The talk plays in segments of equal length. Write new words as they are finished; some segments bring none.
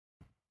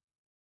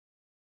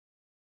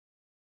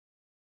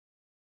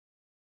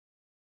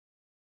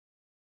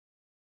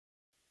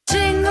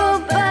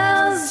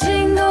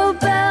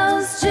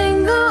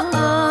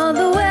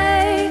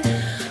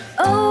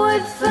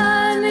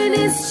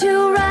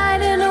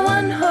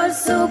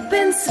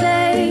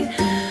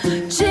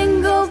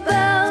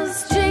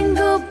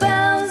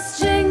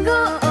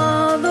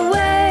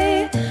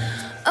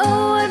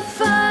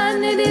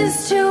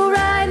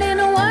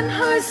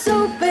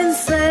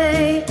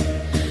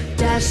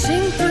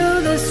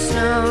through the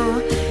snow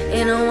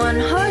in a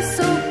one-horse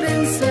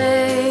open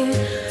sleigh.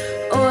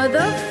 O'er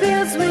the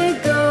fields we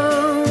go,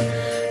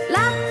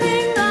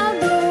 laughing all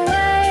the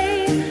way.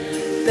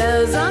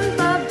 Bells on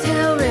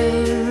bobtail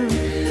ring,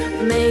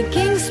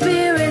 making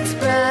spirits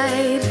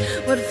bright.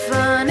 What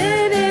fun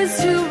it is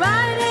to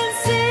ride and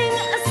sing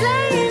a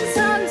sleighing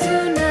song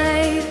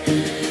tonight.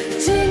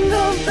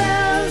 Jingle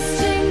bells,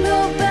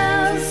 jingle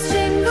bells,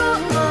 jingle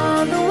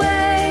all the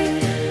way.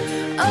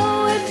 Oh,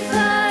 what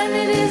fun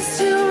it is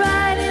to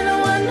ride in a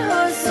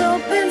one-horse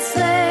open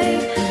sleigh.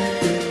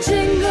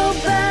 Jingle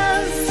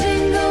bells,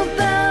 jingle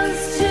bells,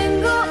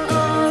 jingle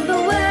all the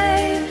way.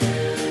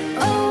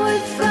 Oh,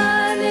 what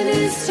fun it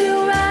is to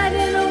ride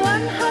in a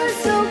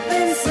one-horse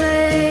open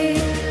sleigh.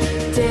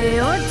 Day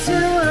or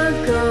two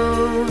ago,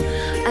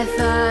 I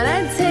thought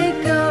I'd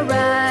take a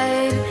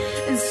ride,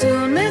 and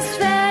soon Miss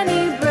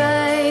Fanny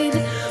Bright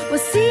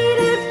was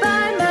seated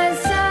by my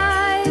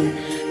side.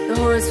 The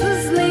horse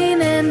was lean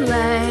and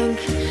lank,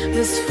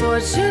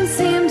 misfortune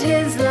seemed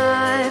his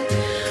lot.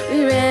 We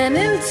ran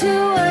into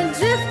a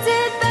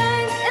drifted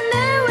bank, and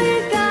there we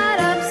got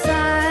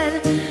upside.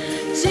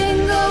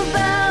 Jingle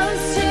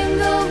bells,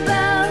 jingle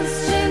bells,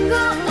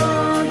 jingle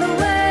all the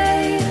way.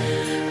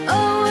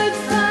 Oh, what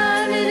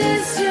fun it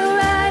is to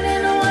ride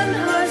in a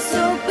one-horse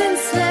open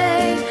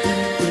sleigh.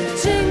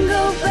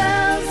 Jingle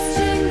bells,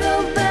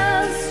 jingle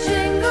bells,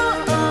 jingle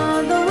all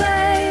the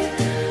way.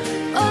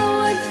 Oh,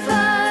 what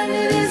fun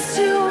it is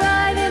to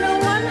ride in a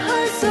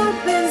one-horse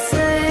open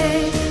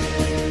sleigh.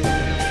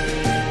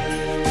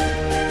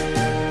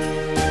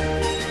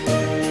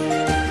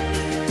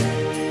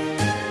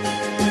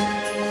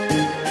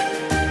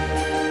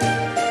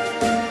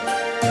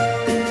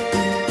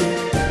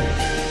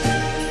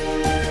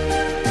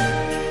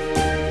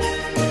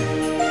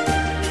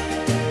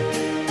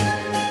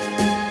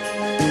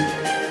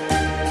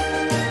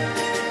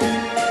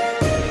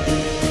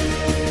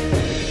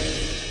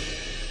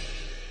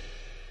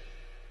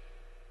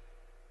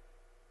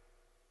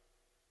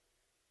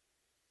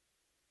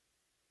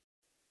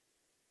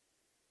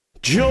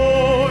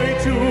 Joy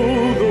to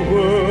the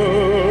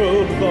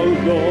world, the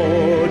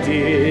Lord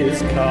is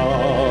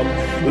come.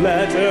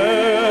 Let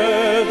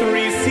earth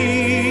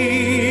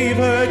receive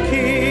her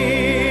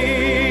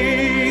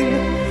King.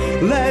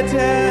 Let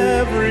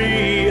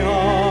every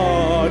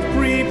heart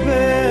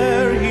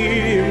prepare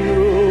him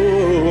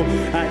room.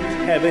 And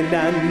heaven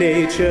and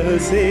nature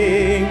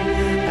sing,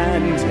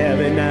 and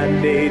heaven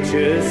and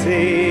nature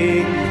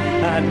sing,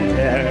 and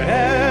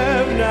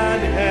heaven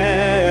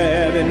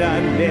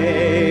and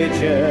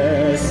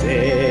nature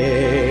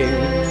sing.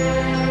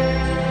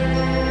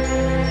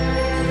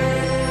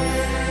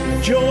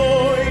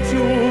 Joy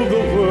to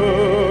the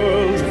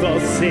world, the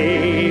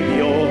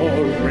Savior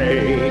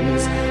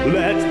reigns.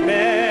 Let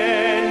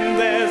men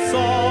their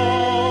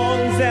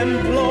songs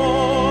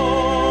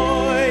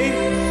employ,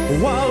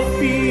 while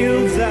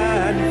fields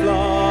and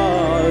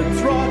floods,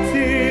 rocks,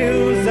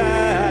 hills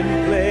and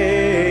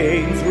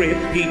plains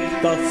repeat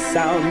the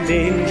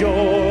sounding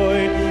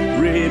joy.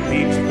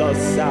 Repeat the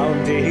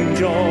sounding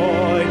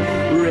joy.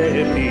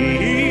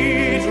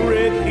 Repeat,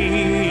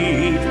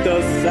 repeat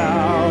the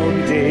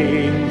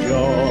sounding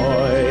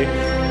joy.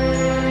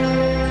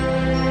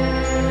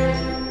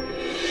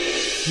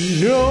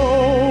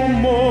 No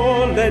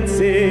more let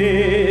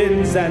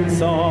sins and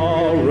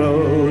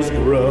sorrows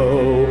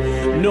grow,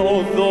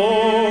 nor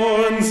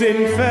thorns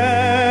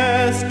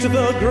infest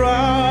the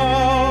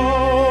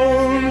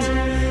ground.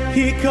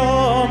 He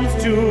comes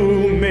to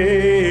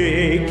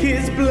make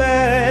his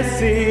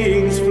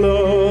blessings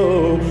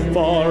flow.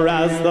 For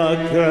as the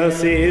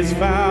curse is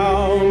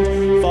found,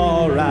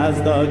 for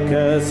as the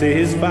curse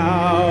is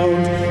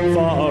found,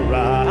 for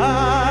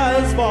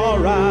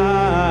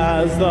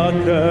as the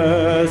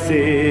curse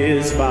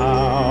is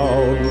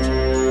found.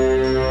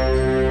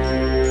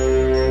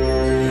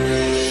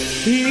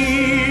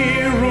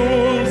 He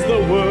rules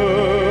the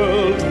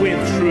world with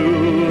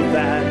truth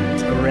and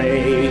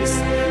grace,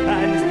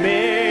 and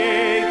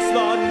makes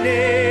the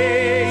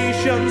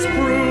nations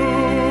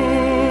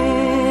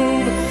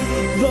prove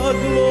the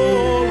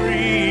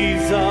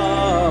glories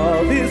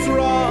of his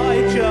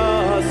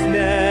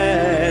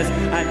righteousness,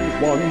 and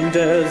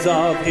wonders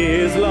of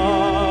his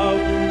love,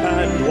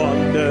 and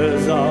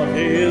wonders of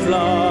his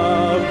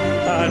love,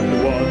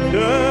 and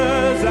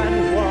wonders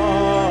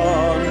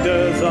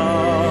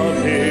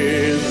of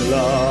his love.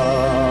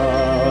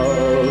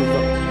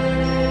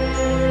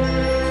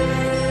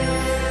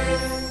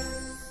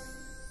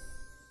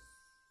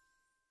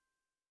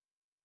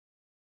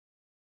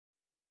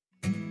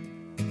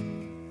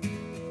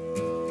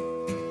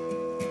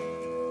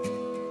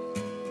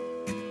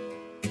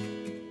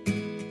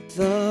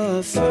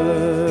 The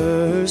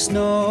first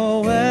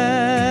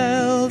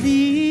Noel,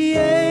 the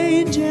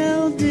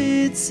angel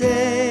did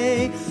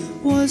say,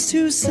 was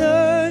to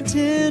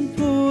certain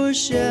poor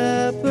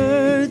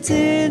shepherds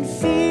in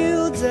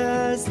fields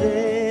as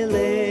they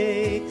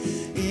lay,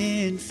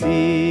 in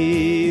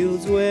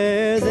fields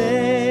where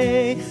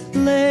they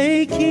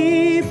lay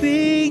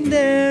keeping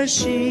their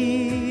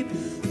sheep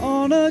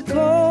on a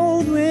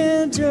cold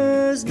winter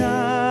winter's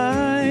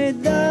night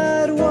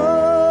that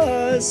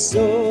was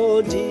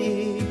so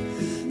deep.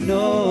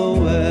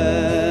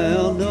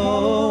 Noel,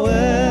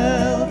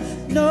 Noel,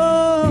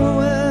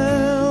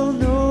 Noel,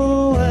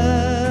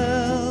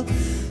 Noel.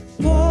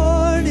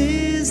 Born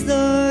is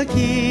the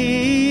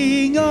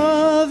King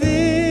of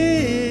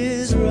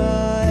Israel.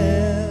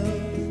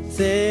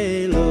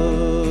 They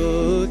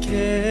looked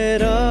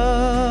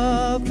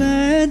up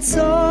and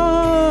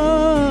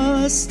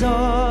saw a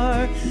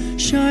star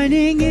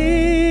shining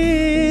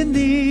in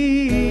the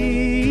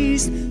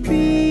east,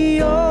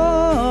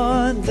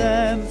 beyond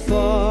them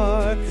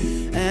far,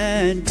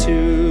 and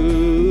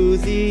to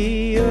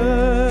the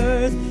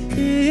earth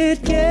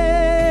it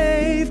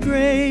gave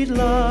great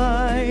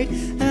light,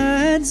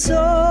 and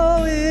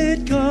so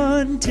it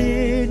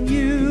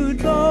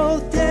continued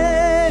both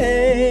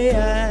day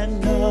and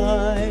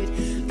night.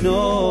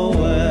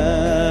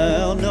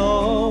 Noel,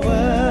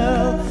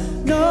 Noel,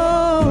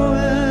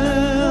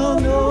 Noel,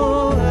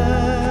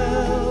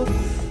 Noel.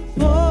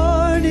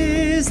 Born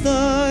is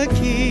the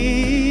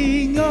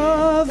King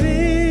of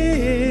Israel.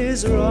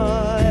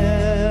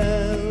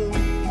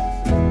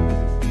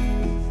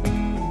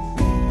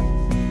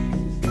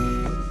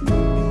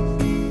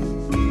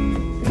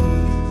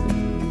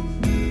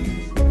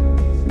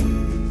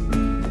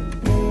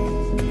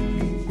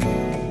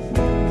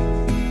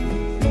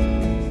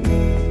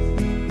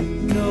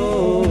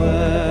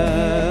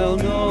 Noel,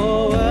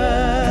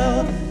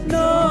 Noel,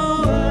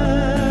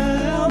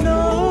 Noel,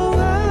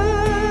 Noel.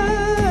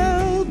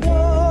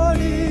 Born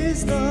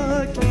is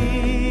the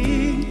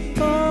King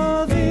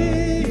of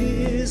Israel.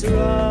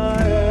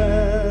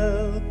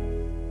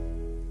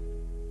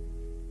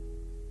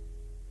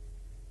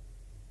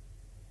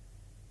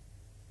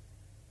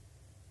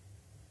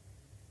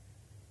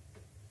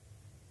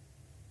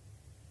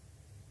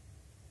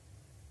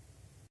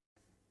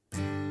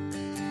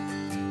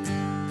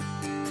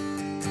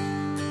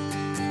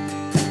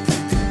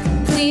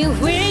 We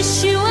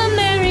wish you a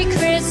Merry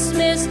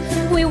Christmas.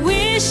 We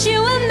wish you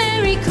a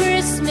Merry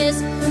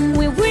Christmas.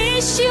 We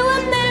wish you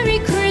a Merry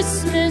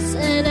Christmas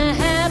and a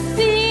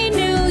Happy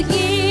New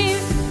Year.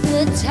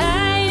 The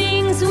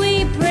tidings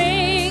we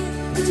bring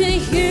to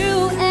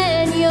you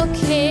and your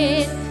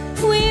kid.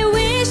 We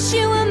wish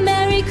you a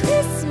Merry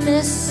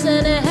Christmas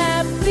and a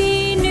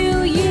Happy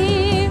New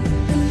Year.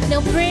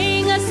 Now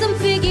bring us some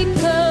figgy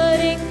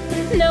pudding.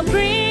 Now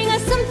bring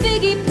us some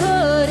figgy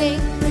pudding.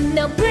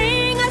 Now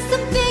bring us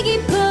some figgy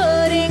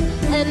pudding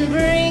and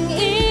bring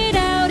it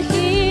out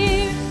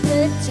here.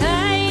 The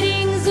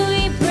tidings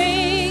we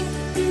bring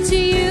to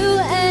you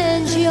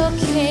and your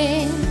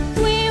kin.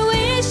 We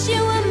wish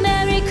you a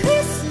Merry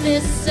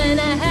Christmas and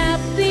a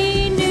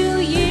Happy New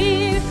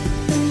Year.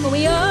 For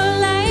we all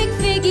like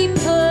figgy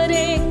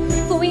pudding.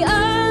 For we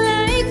all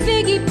like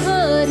figgy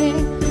pudding.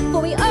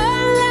 For we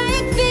all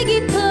like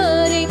figgy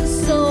pudding.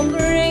 So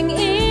bring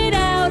it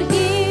out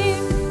here.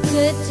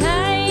 The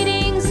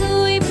tidings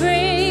we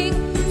bring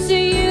to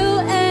you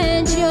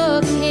and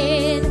your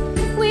kid.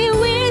 We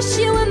wish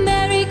you a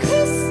Merry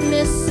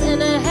Christmas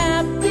and a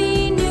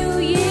Happy New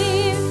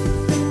Year.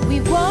 We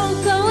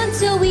won't go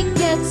until we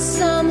get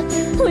some.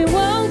 We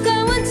won't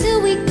go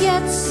until we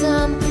get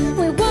some.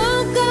 We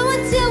won't go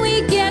until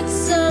we get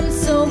some.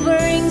 So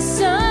bring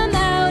some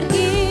out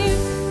here.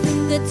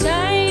 The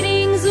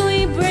tidings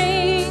we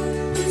bring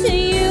to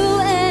you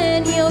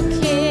and your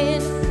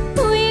kid.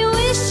 We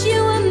wish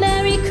you a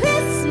Merry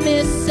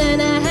Christmas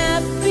and a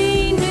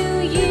Happy New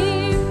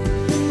Year.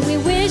 We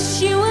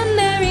wish you a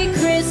Merry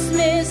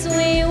Christmas.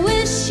 We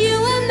wish you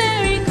a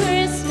Merry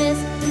Christmas.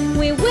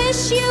 We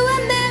wish you a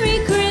Merry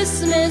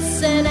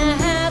Christmas and a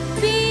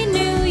Happy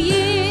New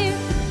Year.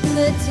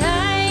 The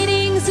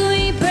tidings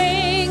we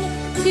bring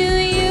to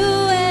you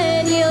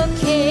and your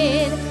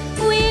kid.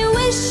 We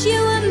wish you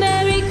a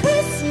Merry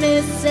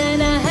Christmas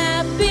and a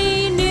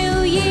Happy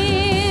New Year.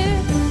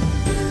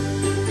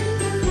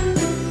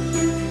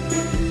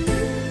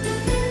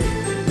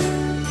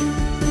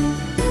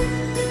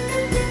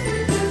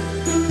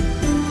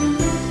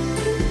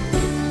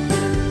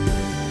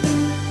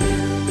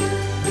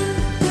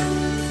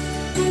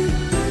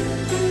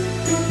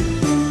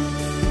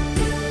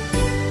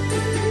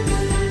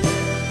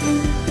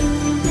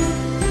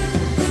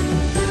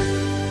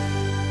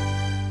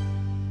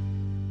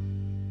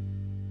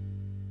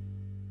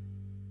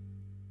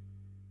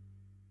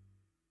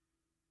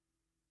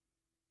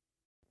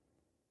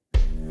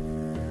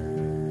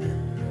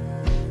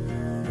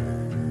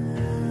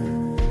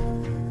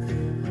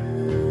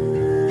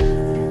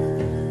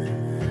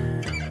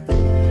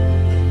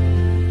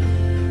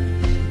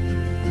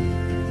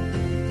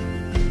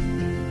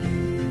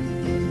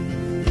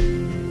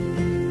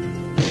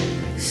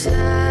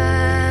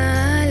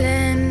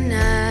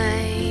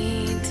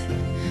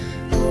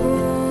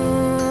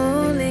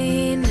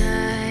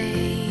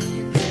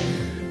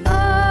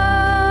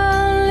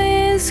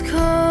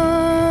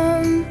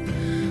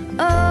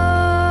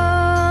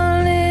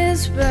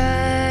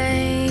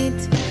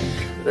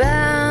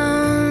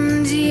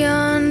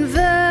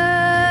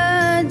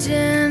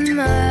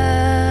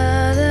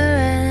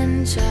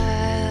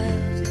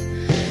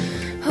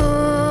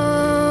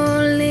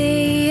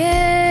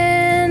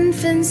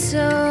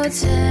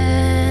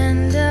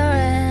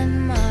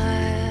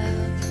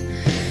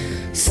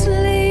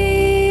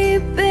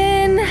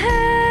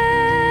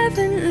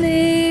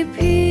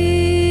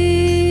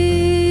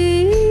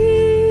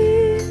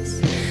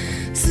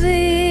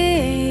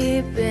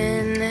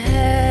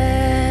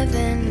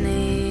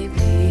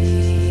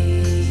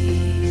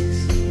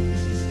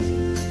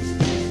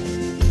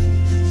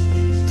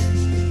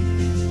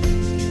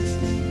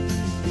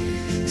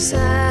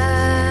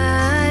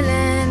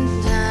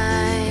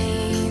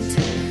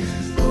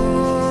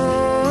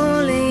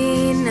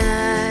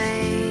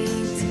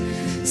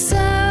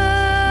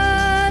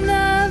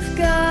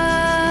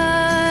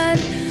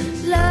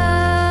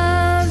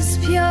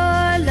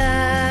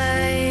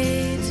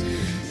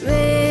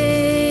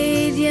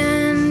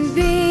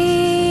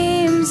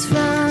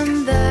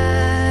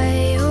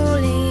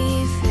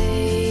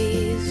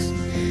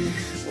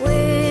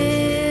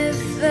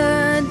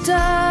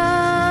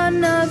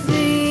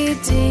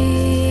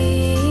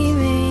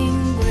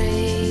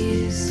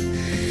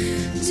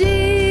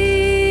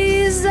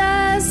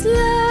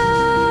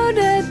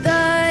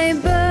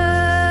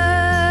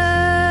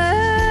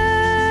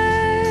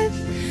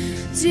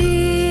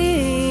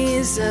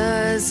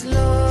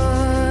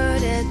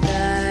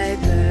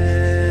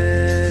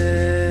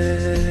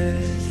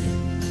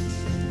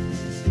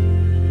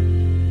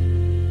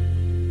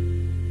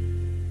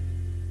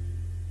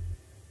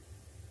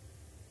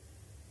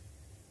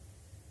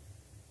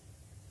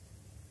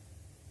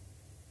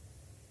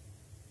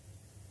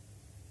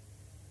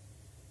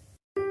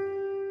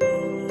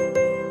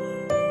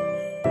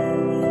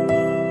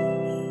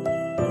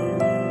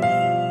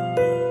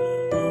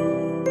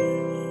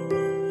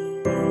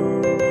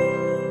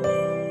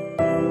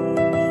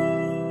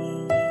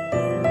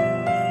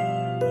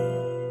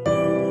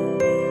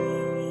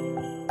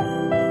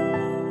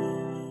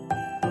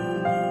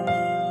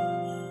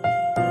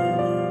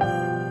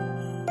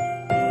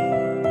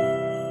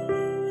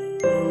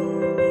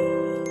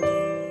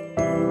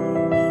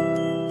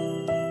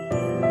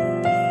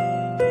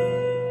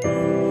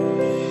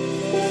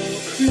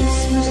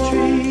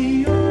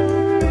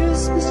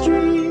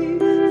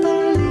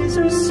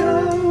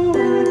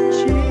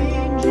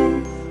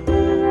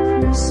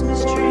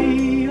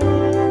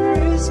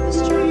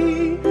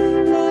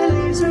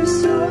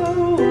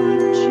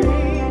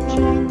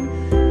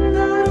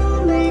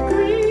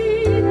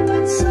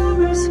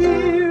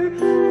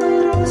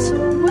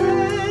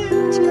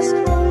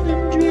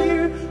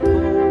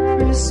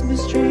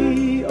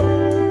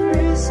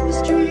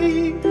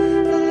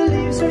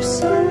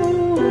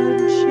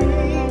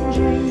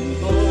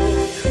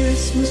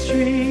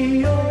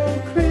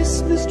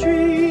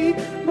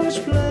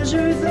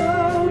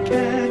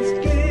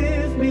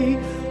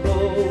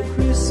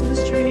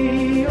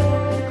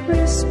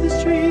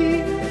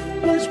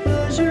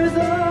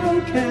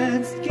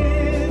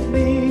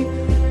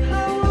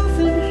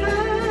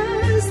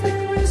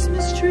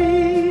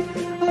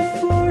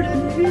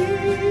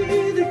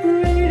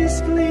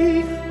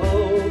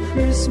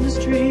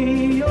 Christmas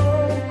tree,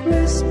 oh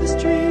Christmas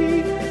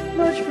tree,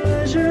 much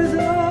pleasure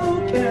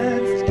thou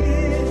canst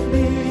give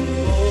me.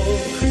 Oh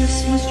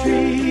Christmas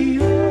tree,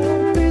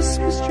 oh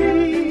Christmas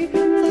tree,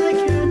 thy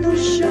candle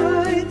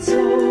shines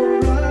so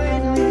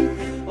brightly.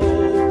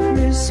 Oh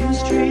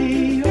Christmas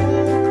tree,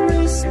 oh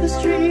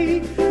Christmas tree,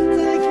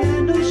 thy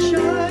candle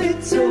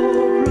shines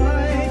so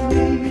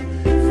brightly.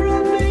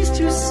 From base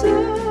to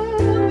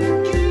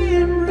summit, gay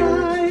and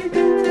bright,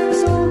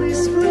 there's only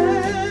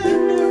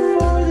splendor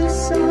for the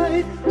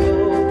sight.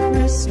 Oh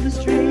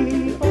Christmas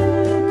tree,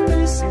 oh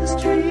Christmas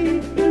tree,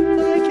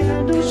 thy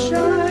candle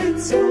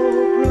shines so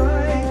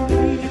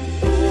brightly.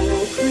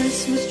 Oh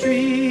Christmas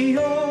tree,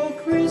 oh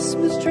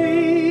Christmas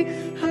tree,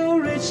 how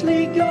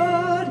richly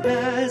God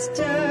has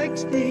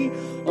decked thee.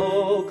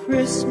 Oh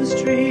Christmas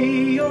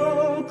tree,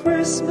 oh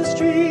Christmas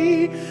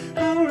tree,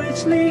 how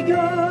richly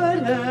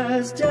God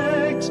has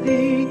decked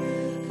thee.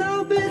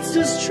 Thou bidst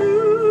us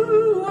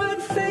true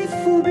and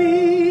faithful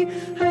be,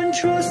 and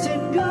trust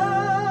in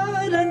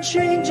God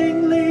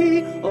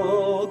unchangingly.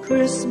 Oh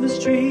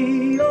Christmas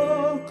tree,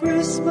 oh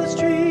Christmas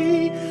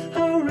tree,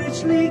 how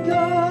richly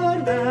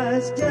God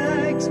has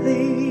decked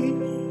thee.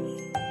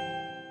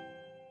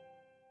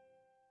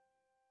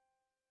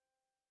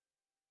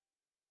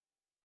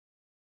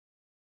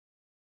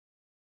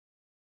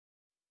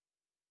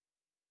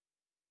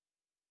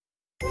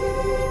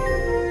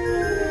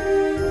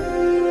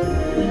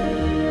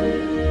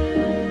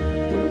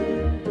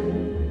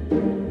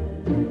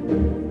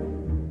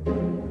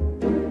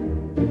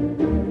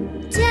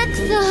 Deck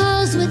the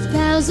halls with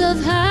boughs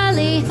of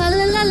holly, fa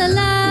la la la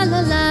la la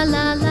la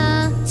la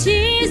la.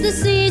 'Tis the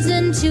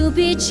season to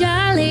be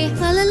jolly,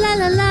 fa la la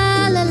la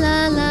la la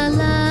la la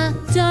la.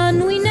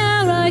 Don we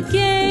now our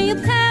gay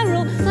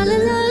apparel, fa la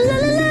la la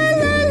la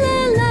la la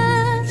la.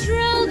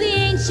 Trill the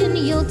ancient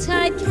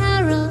Yuletide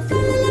carol, fa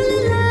la la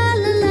la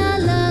la la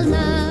la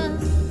la.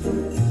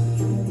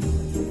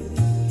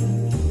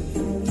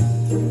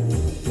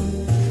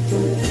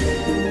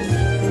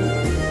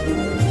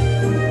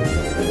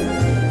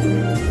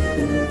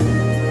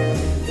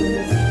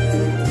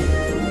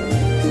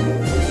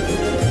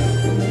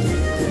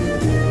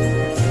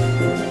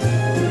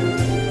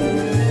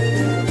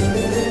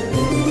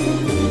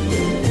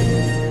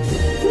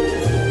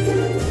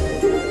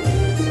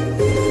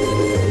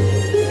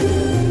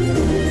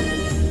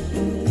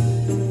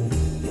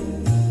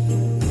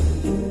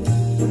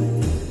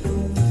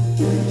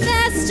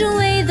 Fast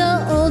away the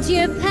old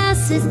year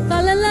passes,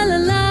 fa la la la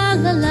la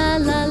la la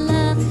la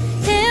la.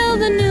 Hail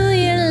the new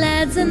year,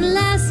 lads and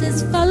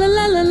lasses, fa la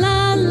la la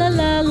la la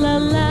la la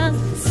la.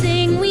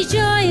 Sing we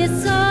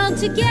joyous all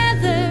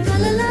together, fa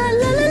la la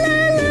la la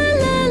la la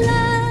la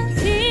la.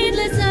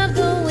 Heedless of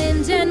the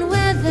wind and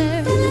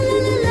weather, fa la la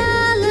la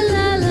la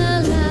la la la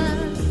la.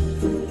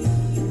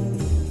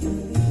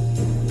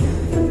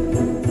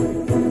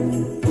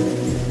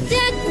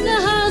 Deck the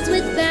halls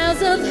with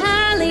boughs of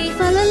holly,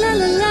 fa la la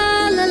la la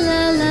la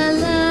la la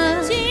la.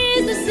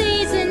 'Tis the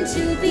season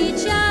to be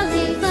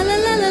jolly, fa la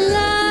la la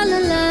la la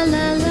la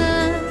la la.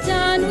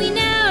 Don we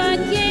now our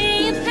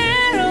gay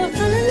apparel,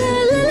 fa la la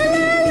la la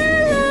la la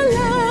la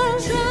la.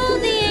 Troll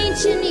the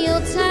ancient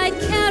Yuletide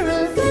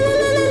carol, fa la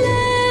la la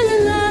la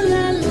la la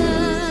la la.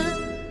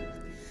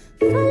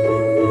 Fa la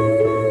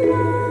la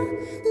la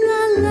la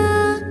la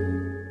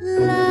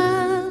la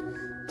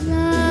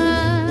la.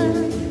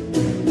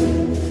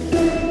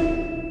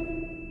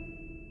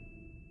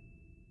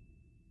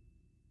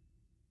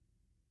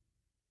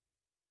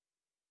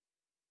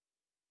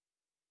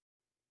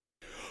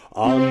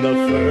 On the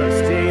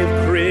first day of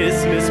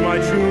Christmas, my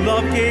true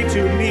love gave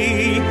to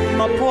me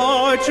a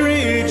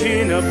partridge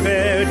in a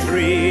pear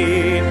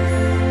tree.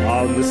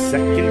 On the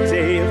second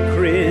day of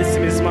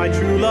Christmas, my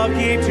true love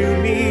gave to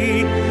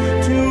me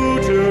 2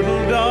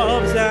 turtle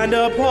doves and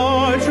a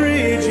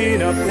partridge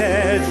in a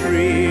pear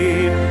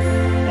tree.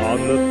 On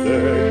the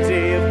third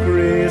day of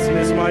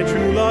Christmas, my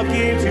true love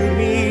gave to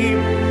me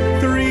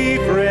 3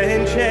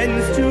 French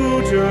hens,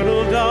 2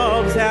 turtle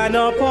doves, and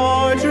a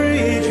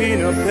partridge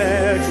in a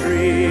pear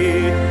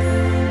tree.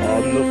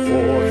 On the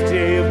fourth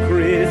day of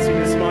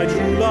Christmas, my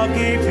true love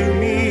gave to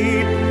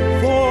me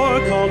 4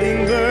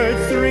 calling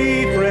birds,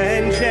 3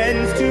 French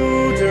hens,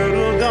 2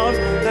 turtle doves,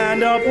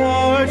 and a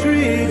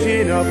partridge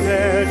in a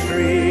pear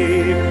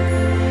tree.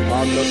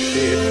 On the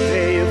fifth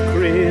day of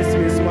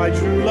Christmas, my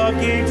true love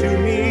gave to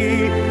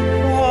me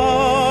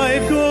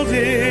 5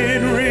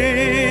 golden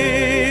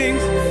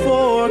rings,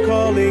 4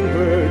 calling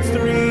birds,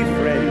 3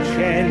 French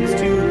hens, 2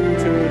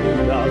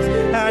 turtle doves,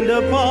 and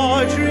a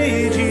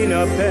partridge in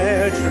a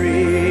pear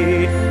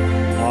tree.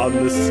 On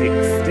the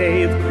sixth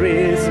day of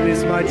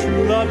Christmas, my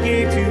true love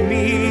gave to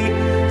me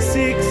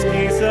 6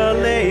 geese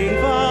a-laying,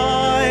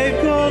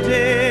 5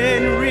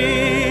 golden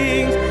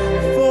rings,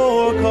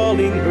 4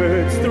 calling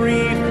birds,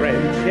 3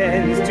 French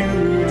hens, 2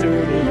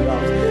 turtle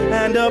doves,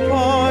 and a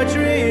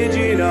partridge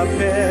in a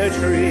pear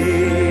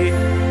tree.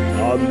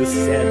 On the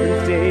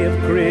seventh day of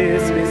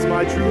Christmas,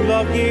 my true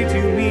love gave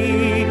to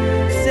me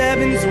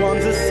 7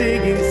 swans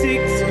a-singing,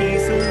 6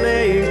 geese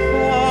a-laying,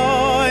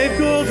 5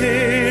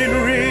 golden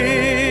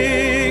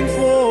rings,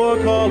 4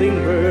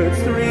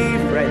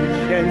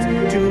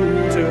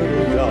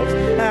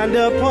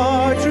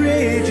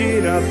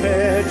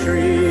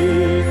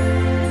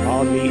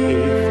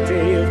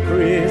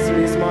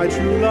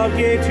 love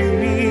gave to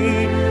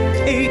me.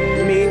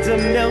 8 maids a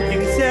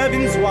milking,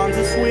 7 swans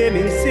a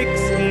swimming,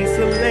 6 geese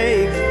a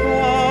laying,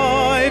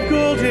 5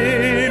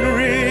 golden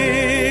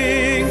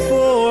rings,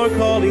 4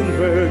 calling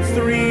birds,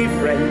 3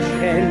 French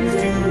hens,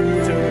 2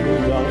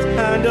 turtle doves,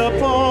 and a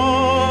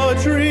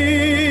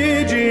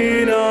partridge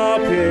in a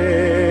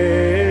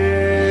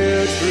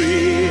pear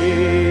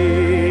tree.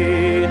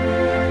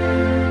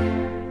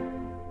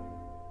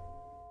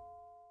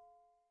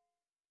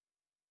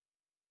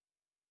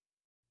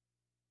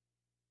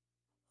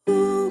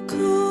 O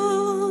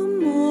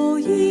come, all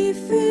ye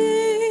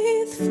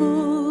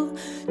faithful,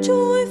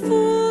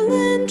 joyful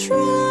and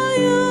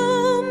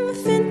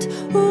triumphant.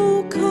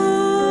 O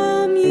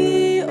come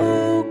ye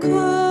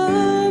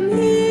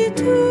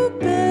to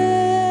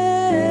Bethlehem.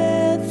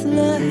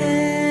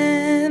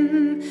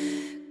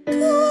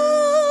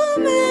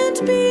 Come and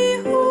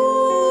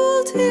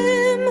behold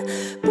him,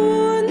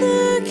 born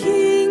the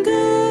King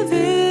of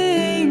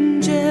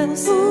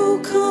angels. O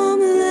come,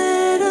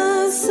 let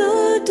us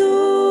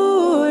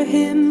adore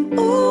him.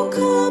 O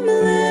come,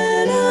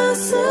 let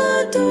us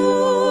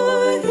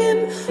adore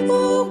him.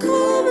 O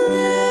come,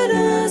 let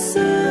us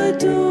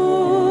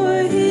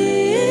adore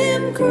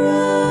him.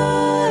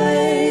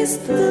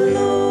 Christ the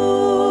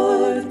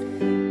Lord,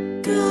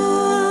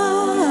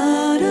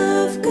 God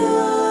of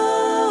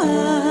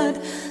God,